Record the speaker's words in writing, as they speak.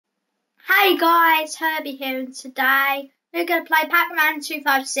Hey guys, Herbie here, and today we're going to play Pac Man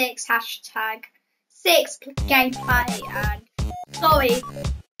 256 #6 gameplay. And sorry,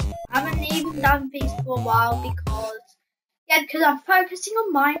 I haven't even done these for a while because I'm focusing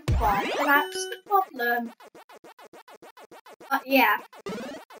on Minecraft, and that's the problem. But yeah.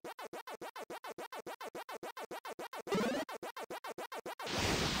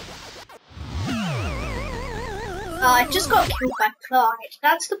 I just got killed by Clyde.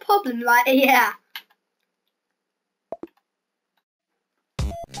 That's the problem, yeah.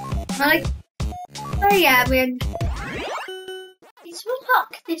 Oh yeah, we unlock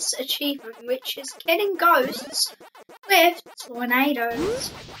this achievement, which is killing ghosts with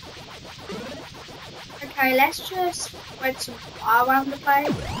tornadoes. Okay, let's just spread some fire around the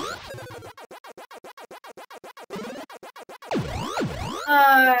place.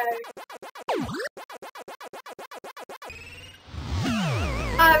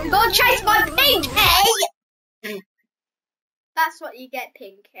 We got chased by Pinky! That's what you get,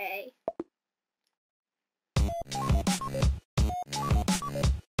 Pinky.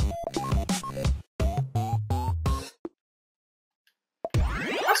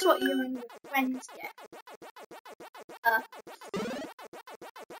 That's what you and your friends get.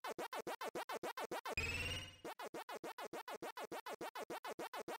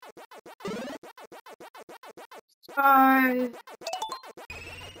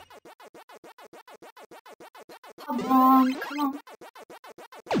 Come on.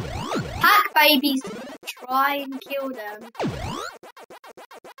 Pack babies, try and kill them.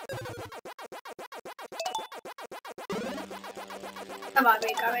 Come on,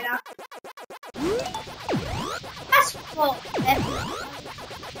 we're going up. That's what.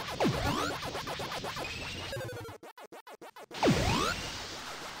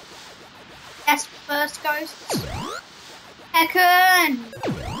 That's first ghost. Second.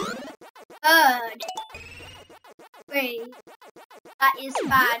 Third. 3. That is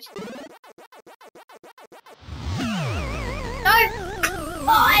bad. No!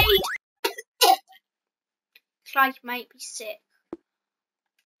 Hide! Clyde might be sick.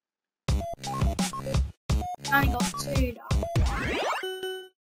 I only got 2 though.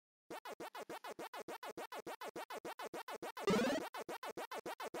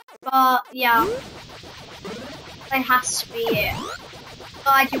 But yeah, that has to be it.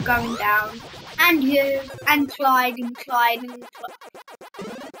 Clyde, you're going down. And you, and Clyde, and Clyde, and Clyde.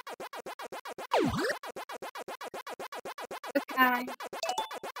 Okay.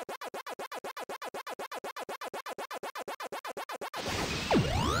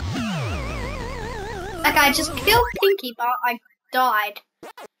 Okay, I just killed Pinky, but I died.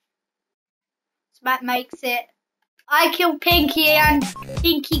 So that makes it. I killed Pinky and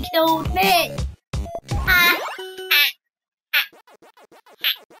Pinky killed me.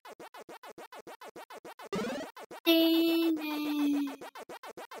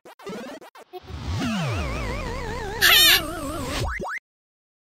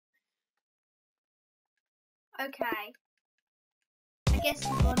 Okay. I guess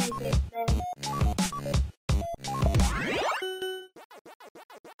we want to get there.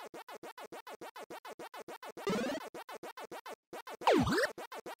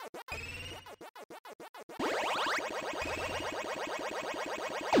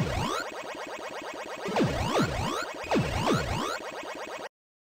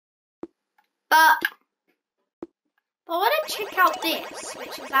 But I want to check out this,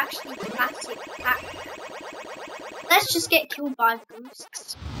 which is actually classic Pac Man. Let's just get killed by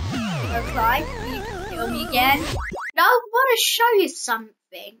ghosts. Go Clyde, you can kill me again. No, I want to show you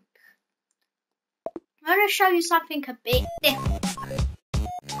something. I want to show you something a bit different.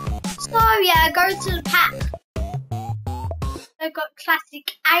 So yeah, go to the pack. They've got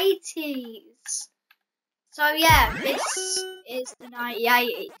classic 80s. So yeah, this is the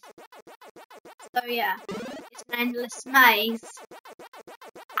 1980s. So yeah, it's an endless maze.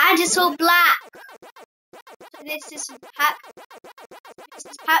 And it's all black. So this is Pac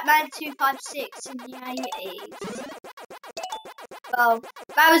Man 256 in the 80s. Well,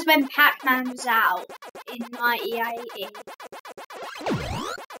 that was when Pac Man was out in 1980.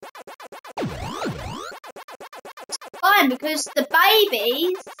 It's fine because the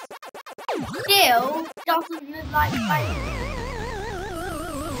babies still doesn't look like babies.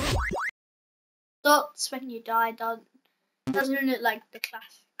 Dots when you die doesn't look like the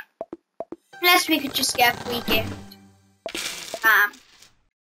classic. Unless we could just get a free gift.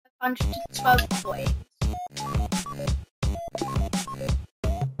 112 coins.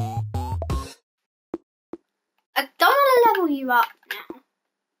 I don't want to level you up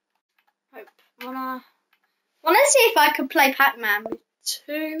now. Wanna see if I can play Pac Man with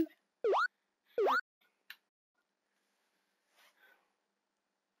 2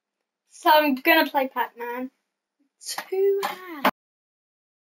 I'm gonna play Pac Man. Too hard.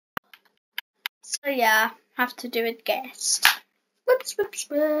 So yeah, have to do a guest. Whoops, whoops,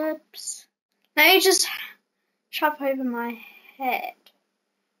 whoops. Let me just shove over my head.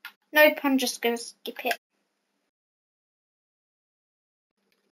 Nope, I'm just gonna skip it.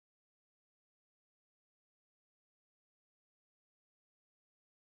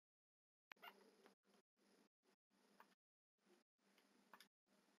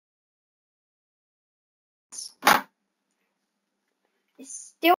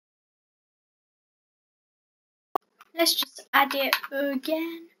 It's still. Let's just add it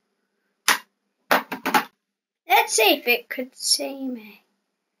again. Let's see if it could see me.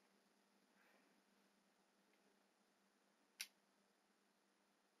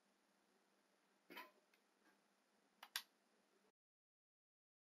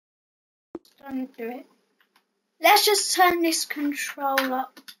 Don't do it. Let's just turn this controller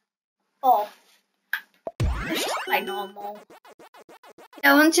off. Let's just play normal.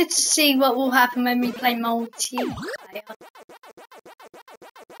 I wanted to see what will happen when we play multiplayer.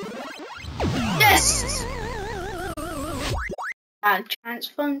 Yes! And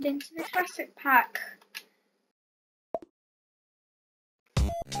transformed into the classic pack.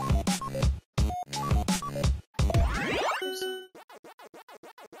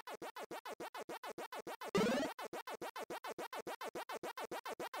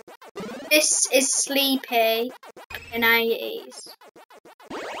 This is Sleepy in 80s.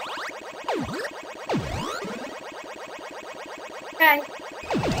 Okay.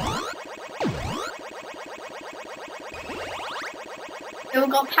 Still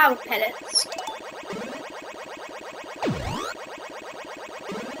got power pellets.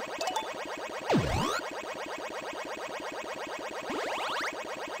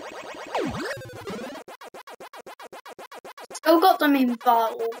 Still got them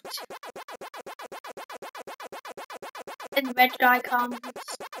involved. Then the red guy comes.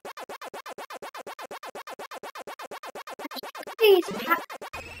 Please pack.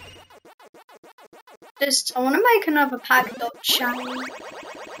 I want to make another pack dot shine.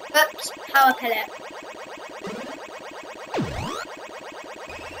 Oops, power pellet.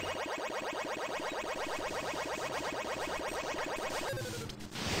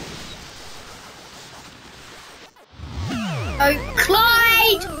 Oh,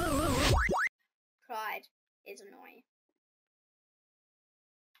 Clyde! Clyde is annoying.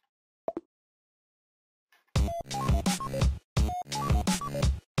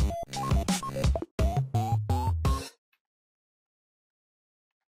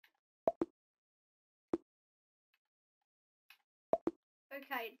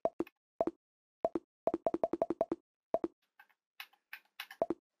 Okay.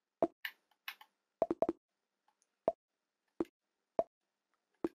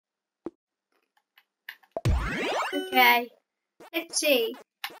 Okay. Let's see.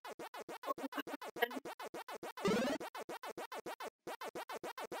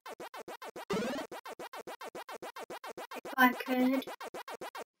 If I could.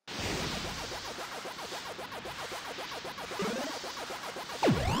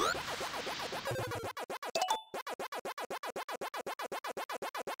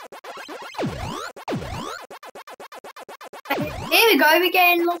 Here we go, we're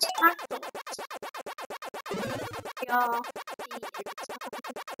getting lots of pack Yeah.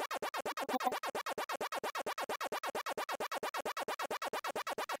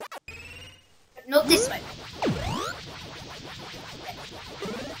 Not this way.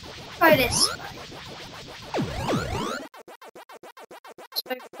 Try this way.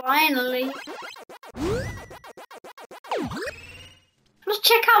 So finally. Let's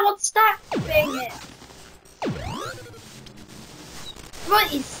check out what that thing is.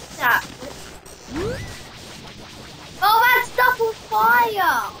 What is that? Oh, that's double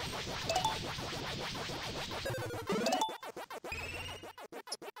fire!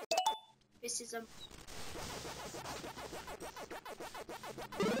 This is a...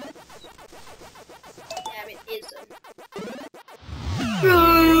 Yeah, it isn't.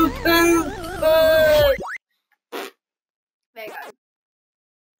 There you go.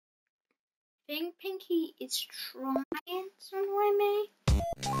 I think Pinky is trying to annoy me.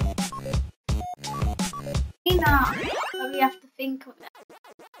 Now we have to think of it.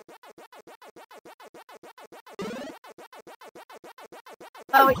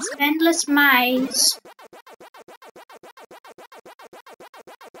 Oh, it's an endless maze.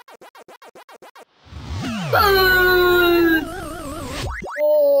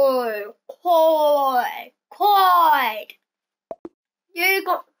 Oh, Clyde. You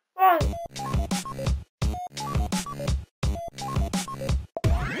got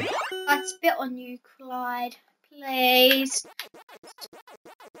That's Get on you, Clyde. Please.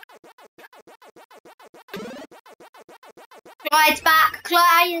 Clyde's back.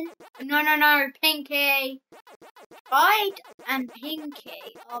 Clyde. No. Pinky. Clyde and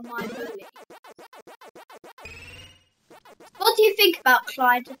Pinky are my bullies. What do you think about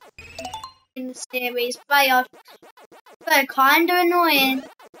Clyde in the series? They're kind of annoying.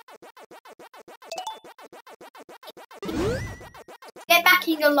 Get back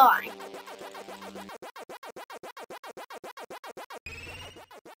in your line.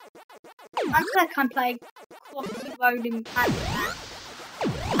 I feel like I'm playing Crossy Road in Pac Man.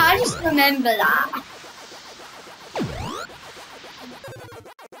 I just remember that.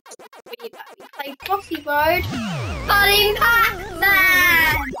 We play Crossy Road, but in Pac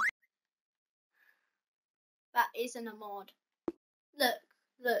Man. That isn't a mod.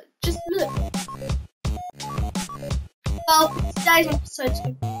 Look, just look. Well, today's episode's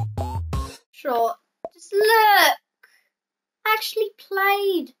short. Just look. I actually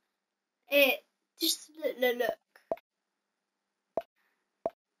played it. Just look.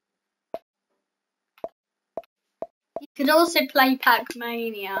 You could also play Pac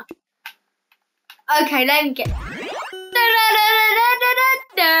Mania. Okay, let me get.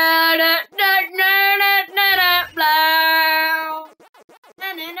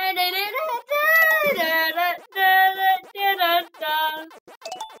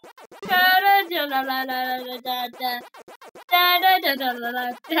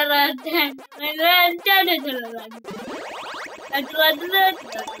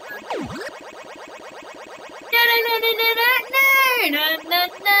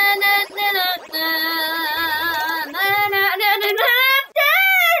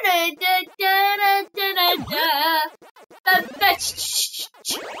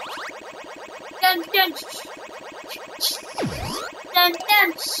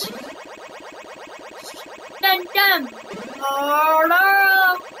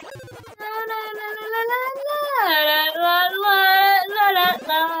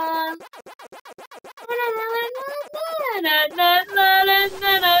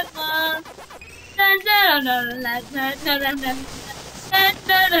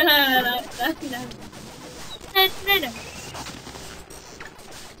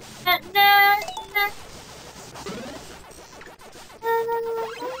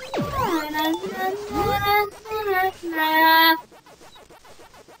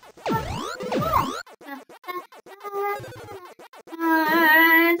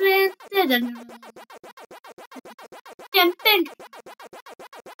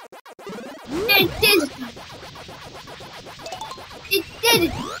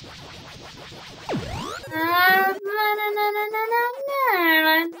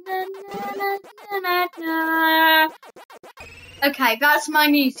 Okay, that's my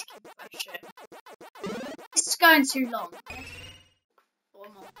music impression. This is going too long. Or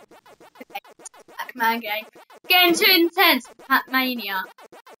more. Okay, Pac Man game. Getting too intense. Pac Mania.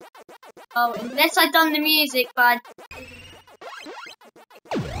 Oh, unless I've done the music, but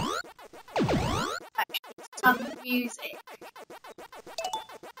actually, it's tough music.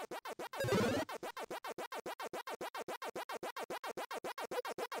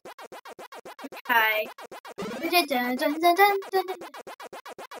 Okay.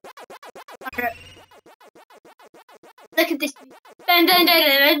 Look at this.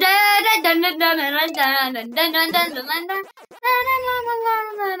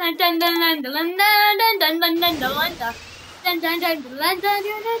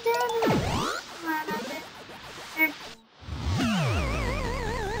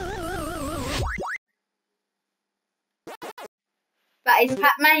 That is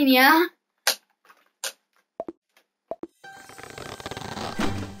Pac Mania.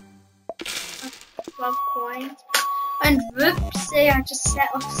 12 coins. And whoopsie, I just set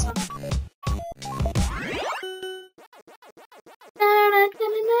off something.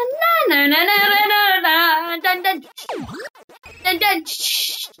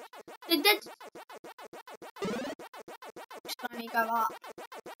 Just only go up.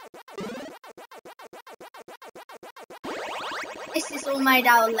 This is all made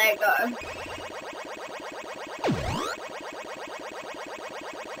out of Lego.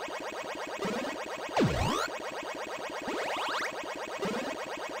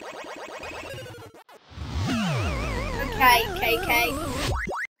 Okay.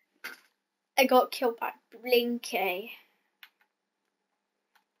 I got killed by Blinky.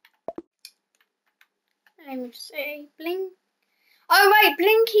 Let me see. Blink. Oh wait,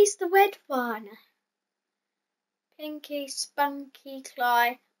 Blinky's the red one. Pinky, Spunky,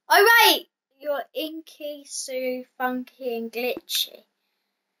 Clyde. Oh wait, you're Inky, Sue, Funky, and Glitchy.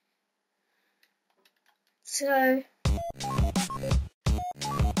 So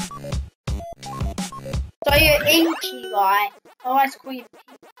you're Inky, right? Oh, I call you Pink.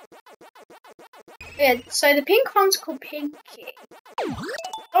 Yeah, so the pink one's called Pinky. I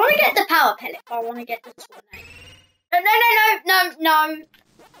want to get the power pellet, but I want to get the tornado. No.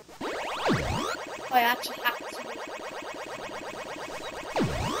 I actually have to.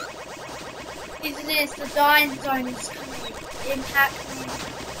 Isn't it? The dying zone is coming. Impact me.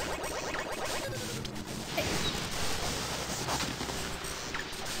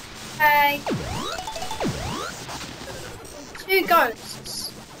 Okay. 2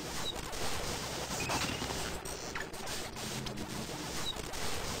 ghosts.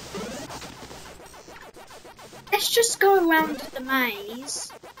 Let's just go around the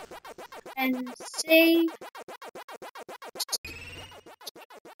maze and see.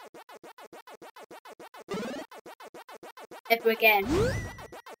 Ever again.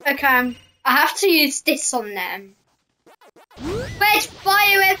 Okay, I have to use this on them. Red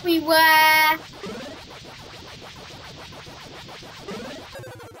fire everywhere!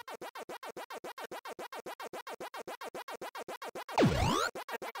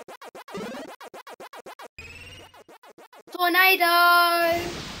 Tornado!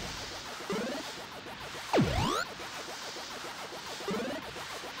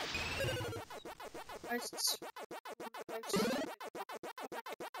 Ghosts.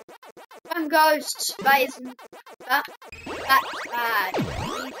 One ghost. That isn't that's bad.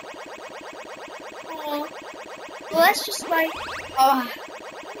 Oh. Well, let's just wait. Oh.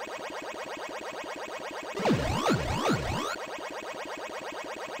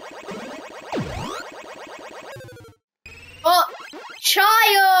 Oh,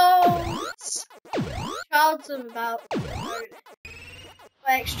 childs! Childs are about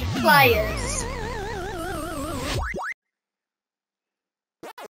extra players.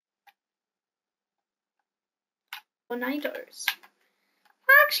 Tornadoes.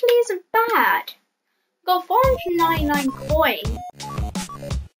 Actually isn't bad. Got 499 coin.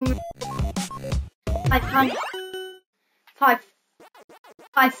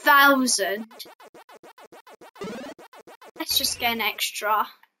 5,000. Let's just get an extra.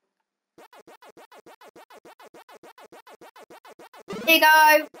 Here you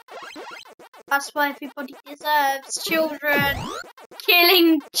go. That's what everybody deserves. Children.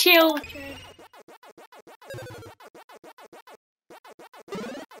 Killing children.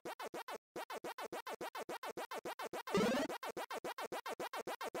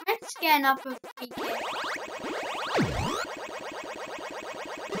 Let's get another beacon.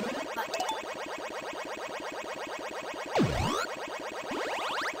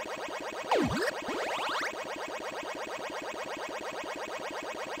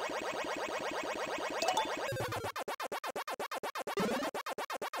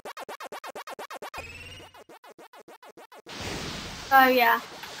 Oh yeah.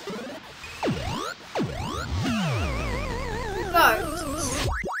 Ghosts.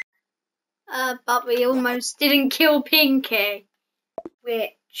 But we almost didn't kill Pinky.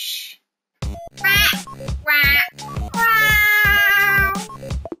 Which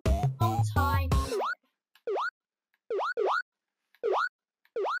whole time.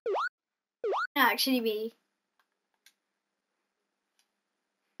 Actually be.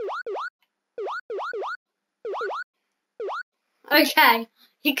 Okay,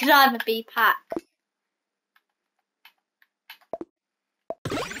 you could either be Pac.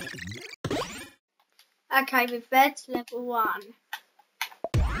 Okay, we've read to level 1.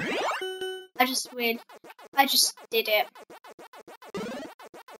 I just did it.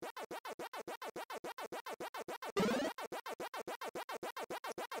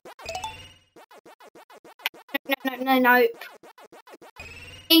 No.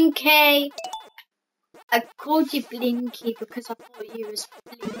 Pinky. I called you Blinky because I thought you was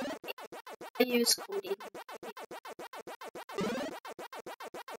Blinky. You was called it.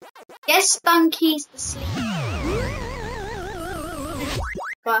 Yes, Spunky's the sleep.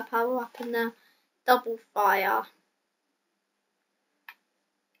 Got a power up in the double fire.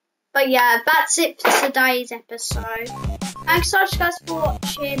 But yeah, that's it for today's episode. Thanks so much guys for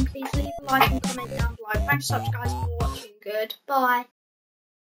watching. Please leave a like and comment down below. Thanks so much guys for watching. Goodbye.